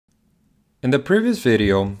In the previous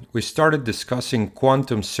video, we started discussing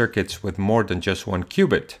quantum circuits with more than just one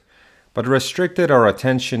qubit, but restricted our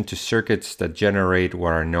attention to circuits that generate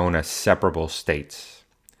what are known as separable states.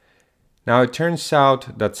 Now it turns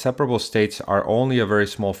out that separable states are only a very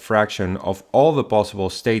small fraction of all the possible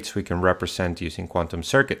states we can represent using quantum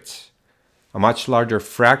circuits. A much larger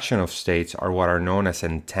fraction of states are what are known as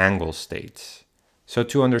entangled states. So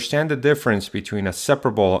to understand the difference between a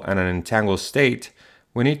separable and an entangled state,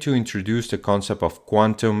 we need to introduce the concept of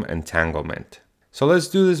quantum entanglement. So let's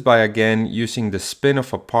do this by again using the spin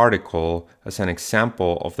of a particle as an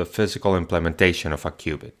example of the physical implementation of a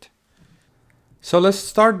qubit. So let's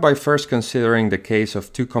start by first considering the case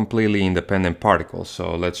of two completely independent particles.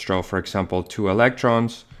 So let's draw, for example, two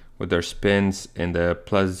electrons with their spins in the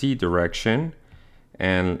plus z direction.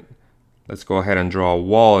 And let's go ahead and draw a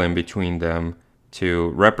wall in between them to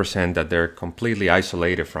represent that they're completely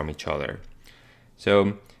isolated from each other.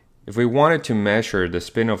 So if we wanted to measure the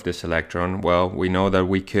spin of this electron, well, we know that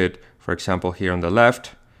we could, for example, here on the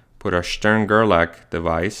left, put a Stern-Gerlach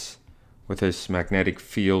device with its magnetic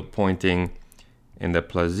field pointing in the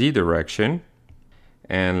plus z direction.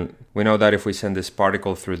 And we know that if we send this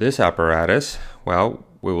particle through this apparatus, well,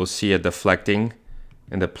 we will see it deflecting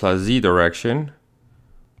in the plus z direction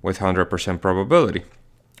with 100% probability.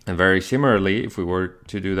 And very similarly, if we were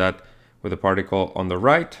to do that with a particle on the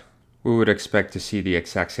right, we would expect to see the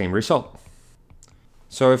exact same result.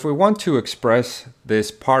 So if we want to express these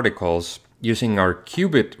particles using our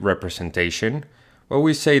qubit representation, well,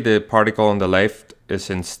 we say the particle on the left is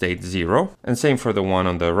in state 0, and same for the one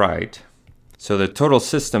on the right. So the total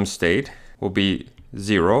system state will be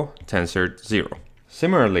 0 tensored 0.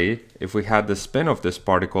 Similarly, if we had the spin of these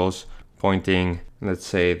particles pointing, let's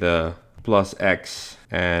say, the plus x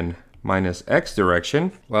and minus x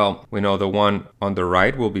direction, well, we know the one on the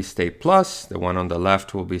right will be state plus, the one on the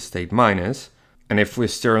left will be state minus. And if we're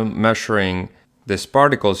still measuring these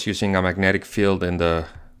particles using a magnetic field in the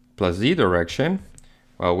plus z direction,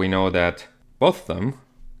 well, we know that both of them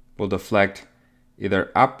will deflect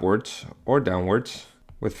either upwards or downwards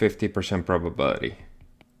with 50% probability.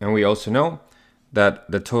 And we also know that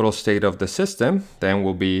the total state of the system then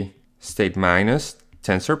will be state minus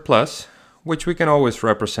tensor plus, which we can always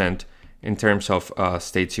represent in terms of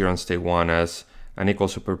state 0 and state 1 as unequal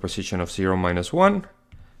superposition of 0 minus 1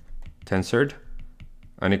 tensored,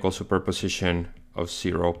 unequal superposition of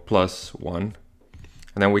 0 plus 1.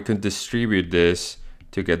 And then we can distribute this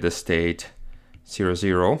to get the state 0,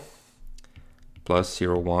 0 plus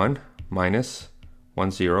 0, 1 minus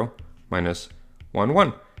 1, 0 minus 1,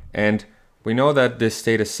 1. And we know that this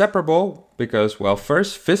state is separable because, well,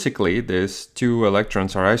 first, physically, these two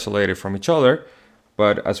electrons are isolated from each other.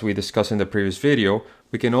 But as we discussed in the previous video,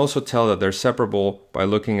 we can also tell that they're separable by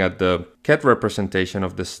looking at the Ket representation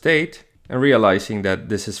of the state and realizing that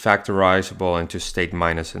this is factorizable into state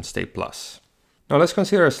minus and state plus. Now let's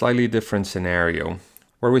consider a slightly different scenario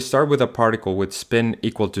where we start with a particle with spin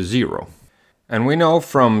equal to 0. And we know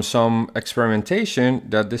from some experimentation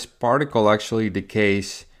that this particle actually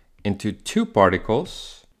decays into two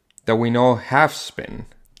particles that we know have spin.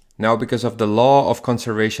 Now, because of the law of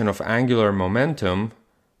conservation of angular momentum,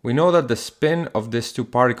 we know that the spin of these two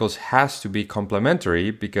particles has to be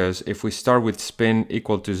complementary, because if we start with spin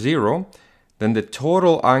equal to 0, then the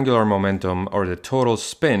total angular momentum, or the total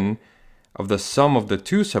spin of the sum of the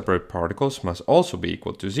two separate particles, must also be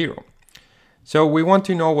equal to 0. So we want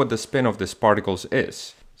to know what the spin of these particles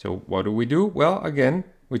is. So what do? Well, again,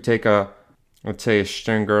 we take let's say a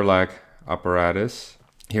Stern-Gerlach apparatus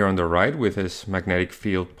here on the right with its magnetic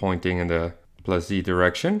field pointing in the plus z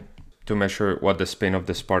direction to measure what the spin of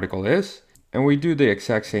this particle is. And we do the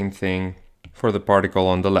exact same thing for the particle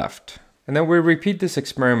on the left. And then we repeat this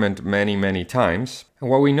experiment many, many times. And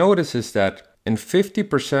what we notice is that in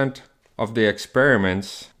 50% of the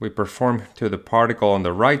experiments we perform to the particle on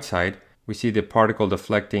the right side, we see the particle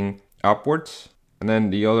deflecting upwards. And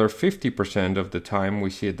then the other 50% of the time we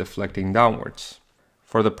see it deflecting downwards.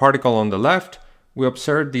 For the particle on the left, we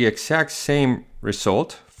observe the exact same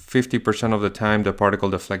result. 50% of the time the particle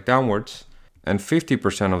deflects downwards, and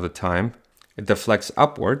 50% of the time it deflects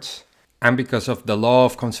upwards. And because of the law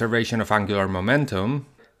of conservation of angular momentum,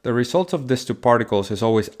 the result of these two particles is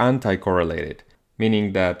always anti-correlated,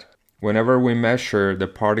 meaning that whenever we measure the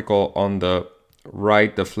particle on the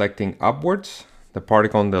right deflecting upwards, the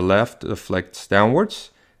particle on the left deflects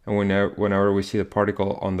downwards, and whenever we see the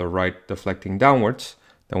particle on the right deflecting downwards,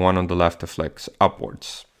 the one on the left deflects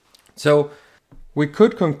upwards. So we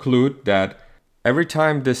could conclude that every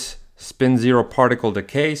time this spin 0 particle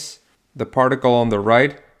decays, the particle on the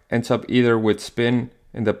right ends up either with spin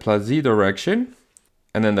in the plus z direction,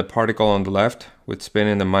 and then the particle on the left would spin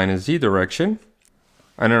in the minus z direction.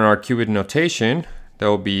 And in our qubit notation, that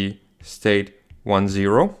will be state 1,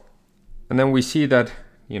 0. And then we see that,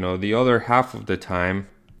 the other half of the time,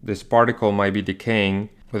 this particle might be decaying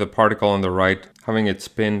with a particle on the right having its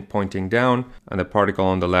spin pointing down, and the particle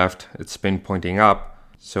on the left, its spin pointing up.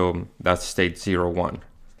 So that's state 0, 1.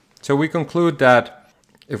 So we conclude that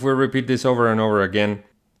if we repeat this over and over again,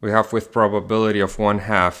 we have with probability of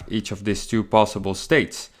 1/2 each of these two possible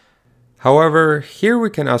states. However, here we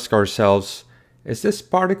can ask ourselves, is this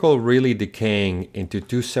particle really decaying into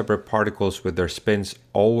two separate particles with their spins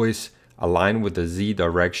always aligned with the z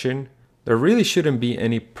direction? There really shouldn't be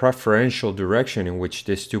any preferential direction in which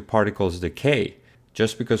these two particles decay.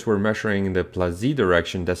 Just because we're measuring in the plus z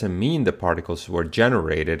direction doesn't mean the particles were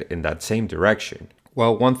generated in that same direction.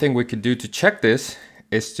 Well, one thing we could do to check this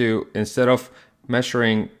is to, instead of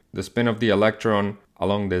measuring the spin of the electron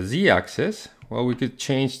along the z-axis, well, we could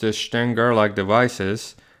change the Stern-Gerlach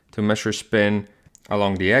devices to measure spin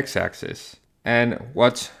along the x-axis. And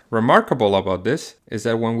what's remarkable about this is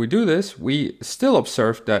that when we do this, we still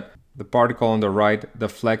observe that the particle on the right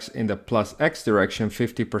deflects in the plus x direction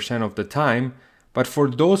 50% of the time, but for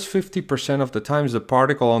those 50% of the times, the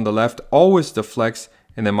particle on the left always deflects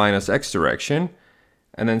in the minus x direction.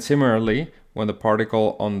 And then similarly, when the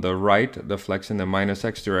particle on the right deflects in the minus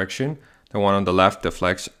x direction, the one on the left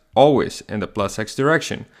deflects always in the plus x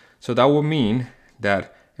direction. So that would mean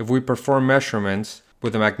that if we perform measurements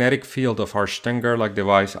with the magnetic field of our Stern-Gerlach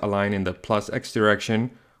device aligned in the plus x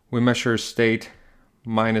direction, we measure state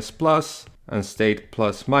minus plus and state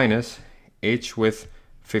plus minus, each with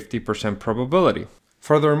 50% probability.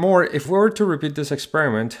 Furthermore, if we were to repeat this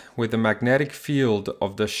experiment with the magnetic field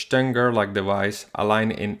of the Stern-Gerlach device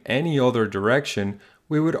aligned in any other direction,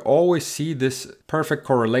 we would always see this perfect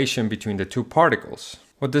correlation between the two particles.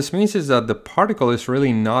 What this means is that the particle is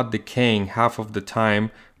really not decaying half of the time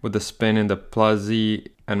with the spin in the plus z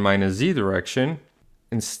and minus z direction.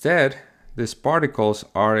 Instead, these particles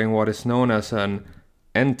are in what is known as an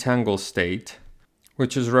entangled state,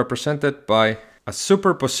 which is represented by a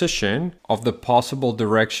superposition of the possible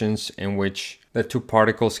directions in which the two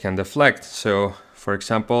particles can deflect. So, for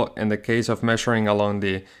example, in the case of measuring along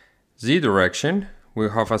the z direction, we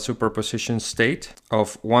have a superposition state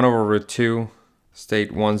of 1/√2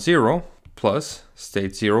 state 1, 0 plus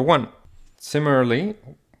state 0, 1. Similarly,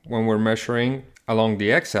 when we're measuring along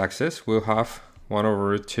the x-axis, we'll have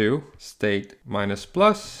 1/√2 state minus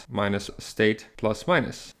plus minus state plus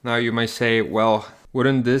minus. Now you may say, well,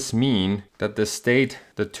 wouldn't this mean that the state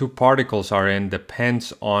the two particles are in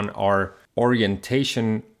depends on our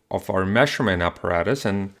orientation of our measurement apparatus?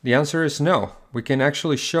 And the answer is no. We can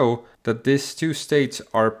actually show that these two states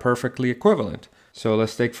are perfectly equivalent. So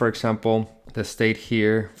let's take, for example, the state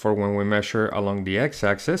here for when we measure along the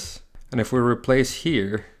x-axis. And if we replace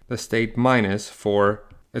here the state minus for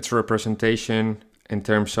its representation in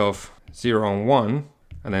terms of 0 and 1,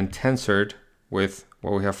 and then tensored with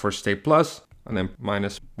what we have for state plus, and then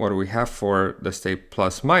minus what we have for the state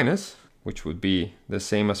plus minus, which would be the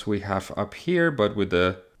same as we have up here, but with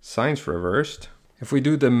the signs reversed. If we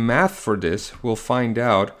do the math for this, we'll find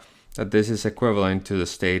out that this is equivalent to the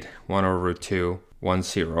state 1/√2, 1,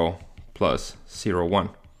 0 plus 0, 1.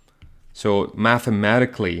 So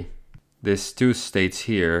mathematically, these two states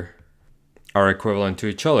here are equivalent to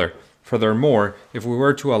each other. Furthermore, if we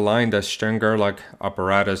were to align the Stern-Gerlach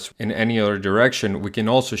apparatus in any other direction, we can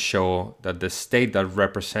also show that the state that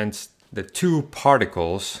represents the two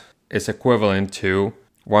particles is equivalent to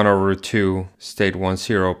 1/√2 state 1,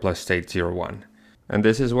 0 plus state 0, 1. And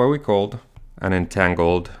this is what we called an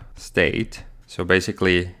entangled state. So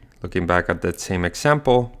basically, looking back at that same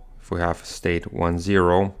example, if we have state 1,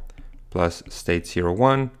 0 plus state 0,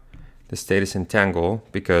 1, the state is entangled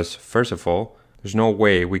because, first of all, there's no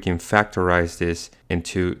way we can factorize this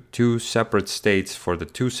into two separate states for the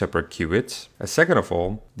two separate qubits. And second of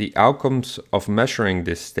all, the outcomes of measuring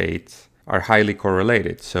these states are highly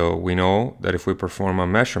correlated. So we know that if we perform a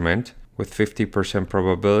measurement with 50%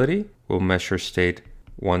 probability, we'll measure state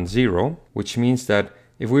 1, 0, which means that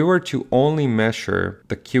if we were to only measure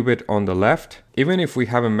the qubit on the left, even if we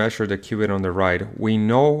haven't measured the qubit on the right, we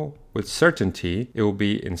know with certainty it will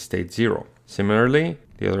be in state 0. Similarly,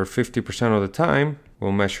 the other 50% of the time,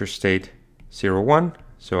 we'll measure state 0, 1.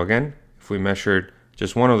 So again, if we measured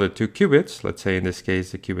just one of the two qubits, let's say in this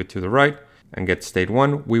case the qubit to the right, and get state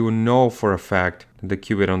 1, we will know for a fact that the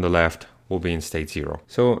qubit on the left will be in state 0.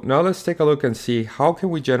 So now let's take a look and see how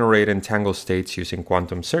can we generate entangled states using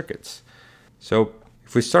quantum circuits. So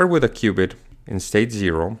if we start with a qubit in state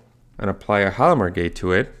 0 and apply a Hallamar gate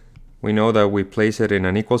to it, we know that we place it in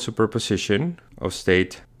an equal superposition of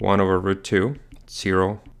state 1 over root 2,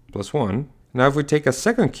 0 plus 1. Now if we take a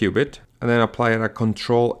second qubit and then apply it a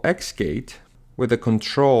control X gate with the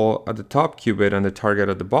control at the top qubit and the target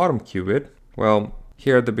at the bottom qubit, well,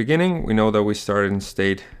 here at the beginning, we know that we started in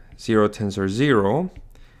state 0 tensor 0.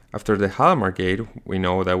 After the Hadamard gate, we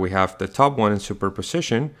know that we have the top one in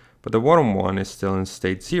superposition, but the bottom one is still in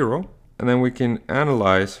state 0. And then we can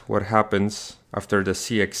analyze what happens after the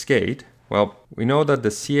CX gate. Well, we know that the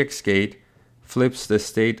CX gate flips the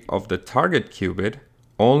state of the target qubit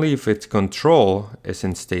only if its control is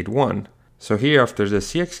in state 1. So here after the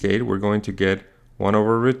CX gate, we're going to get 1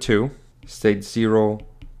 over root 2, state 0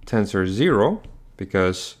 tensor 0,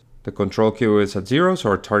 because the control qubit is at 0, so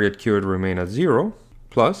our target qubit remain at 0,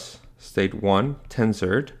 plus state 1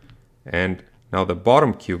 tensored, and now the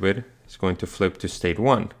bottom qubit is going to flip to state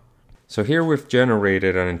 1. So here we've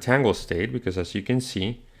generated an entangled state because, as you can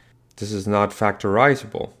see, this is not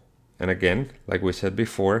factorizable. And again, like we said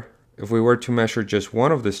before, if we were to measure just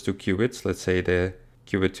one of these two qubits, let's say the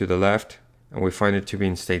qubit to the left, and we find it to be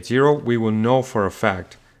in state 0, we will know for a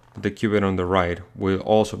fact that the qubit on the right will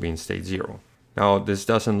also be in state 0. Now, this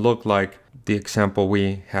doesn't look like the example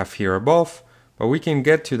we have here above, but we can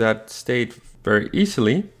get to that state very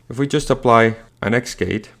easily if we just apply an X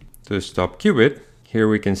gate to the top qubit. Here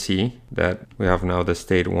we can see that we have now the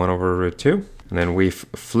state 1 over root 2, and then we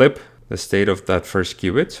flip the state of that first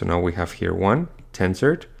qubit. So now we have here 1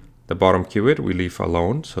 tensored. The bottom qubit we leave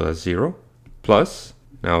alone, so that's 0. Plus,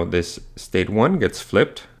 now this state 1 gets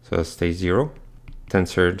flipped, so that's state 0,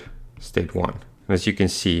 tensored state 1. And as you can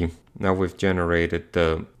see, now we've generated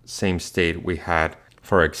the same state we had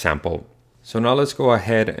for example. So now let's go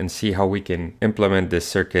ahead and see how we can implement this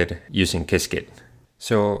circuit using Qiskit.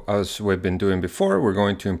 So as we've been doing before, we're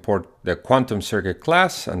going to import the quantum circuit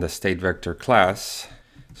class and the state vector class.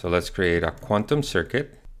 So let's create a quantum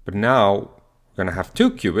circuit. But now we're going to have two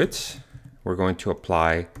qubits. We're going to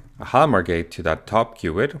apply a Hadamard gate to that top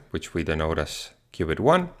qubit, which we denote as qubit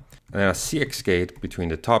 1. And then a CX gate between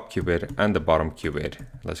the top qubit and the bottom qubit.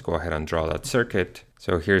 Let's go ahead and draw that circuit.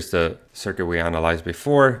 So here's the circuit we analyzed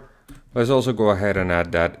before. Let's also go ahead and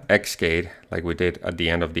add that X gate like we did at the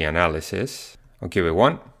end of the analysis on qubit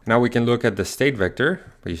 1. Now we can look at the state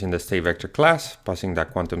vector by using the state vector class, passing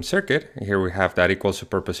that quantum circuit. And here we have that equal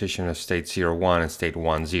superposition of state 0, 1 and state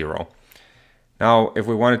 1, 0. Now, if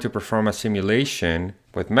we wanted to perform a simulation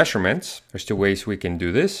with measurements, there's two ways we can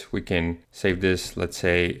do this. We can save this, let's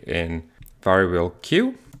say, in variable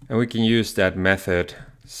q, and we can use that method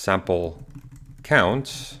sample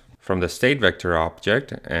counts from the state vector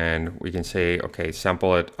object, and we can say, okay,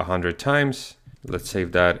 sample it 100 times. Let's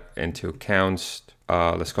save that into counts.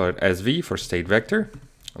 Let's call it SV for state vector,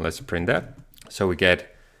 and let's print that. So we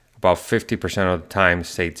get about 50% of the time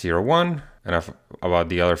state 0, 1, and about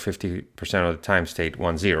the other 50% of the time state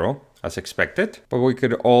 1, 0, as expected. But we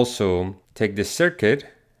could also take this circuit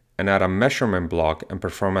and add a measurement block and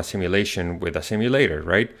perform a simulation with a simulator,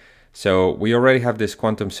 right? So we already have this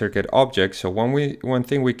quantum circuit object. So one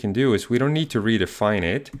thing we can do is we don't need to redefine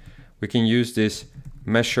it. We can use this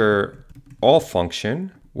measure all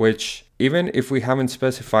function, which even if we haven't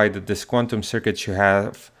specified that this quantum circuit should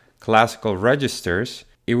have classical registers,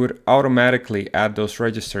 it would automatically add those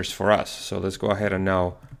registers for us. So let's go ahead and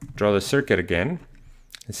now draw the circuit again.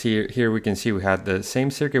 And see here we can see we had the same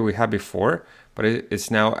circuit we had before, but it's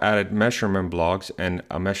now added measurement blocks and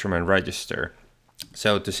a measurement register.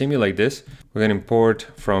 So to simulate this, we're going to import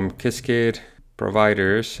from Qiskit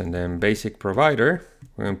providers and then basic provider.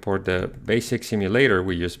 We're going to import the basic simulator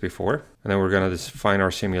we used before. And then we're going to define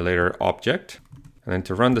our simulator object. And then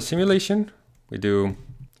to run the simulation,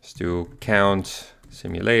 let's do count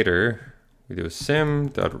simulator. We do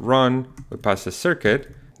sim.run. We pass the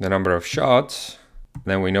circuit, the number of shots.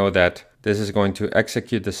 Then we know that this is going to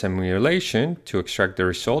execute the simulation to extract the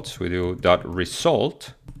results. We do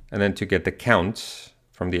 .result. And then to get the counts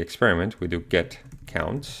from the experiment, we do get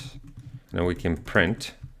counts. And then we can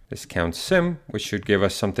print this count sim, which should give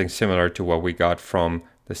us something similar to what we got from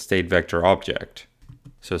the state vector object.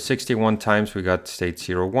 So 61 times we got state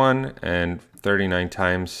 0, 1 and 39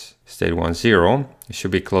 times state 1, 0. It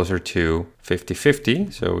should be closer to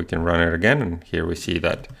 50-50. So we can run it again. And here we see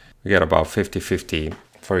that we get about 50-50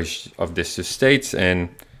 for each of these two states. And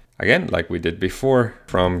again, like we did before,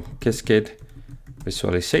 from Qiskit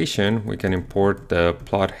visualization, we can import the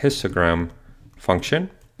plot histogram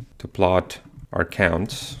function to plot our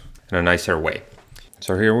counts in a nicer way.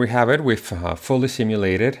 So here we have it. We've fully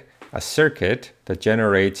simulated a circuit that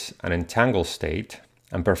generates an entangled state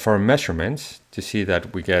and perform measurements to see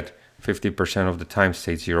that we get 50% of the time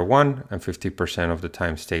state 0, 1, and 50% of the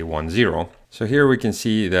time state 1, 0. So here we can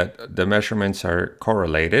see that the measurements are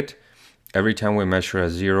correlated. Every time we measure a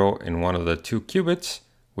 0 in one of the two qubits,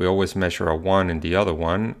 we always measure a 1 in the other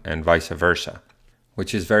one, and vice versa,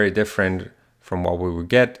 which is very different from what we would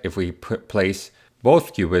get if we place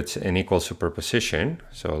both qubits in equal superposition.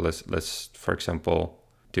 So let's for example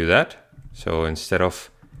do that. So instead of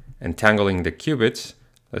entangling the qubits,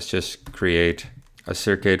 let's just create a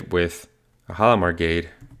circuit with a Hallamar gate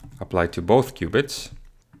applied to both qubits,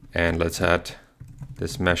 and let's add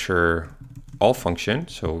this measure all function.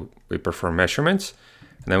 So we perform measurements,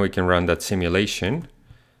 and then we can run that simulation,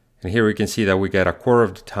 and here we can see that we get a quarter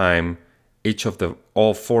of the time each of the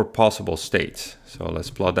all 4 possible states. So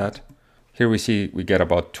let's plot that. Here we see we get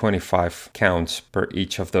about 25 counts per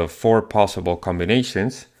each of the 4 possible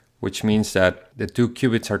combinations, which means that the two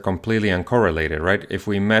qubits are completely uncorrelated, right? If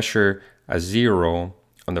we measure a 0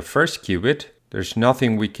 on the first qubit, there's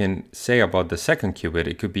nothing we can say about the second qubit.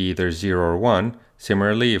 It could be either 0 or 1.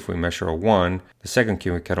 Similarly, if we measure a 1, the second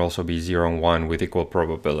qubit can also be 0 and 1 with equal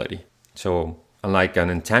probability. So unlike an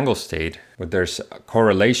entangled state, where there's a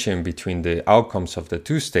correlation between the outcomes of the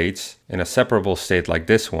two states, in a separable state like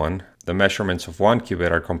this one, the measurements of one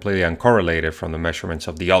qubit are completely uncorrelated from the measurements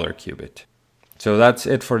of the other qubit. So that's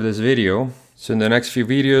it for this video. So in the next few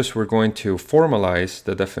videos, we're going to formalize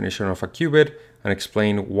the definition of a qubit and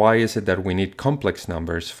explain why is it that we need complex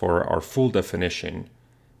numbers for our full definition.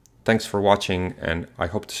 Thanks for watching, and I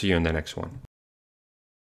hope to see you in the next one.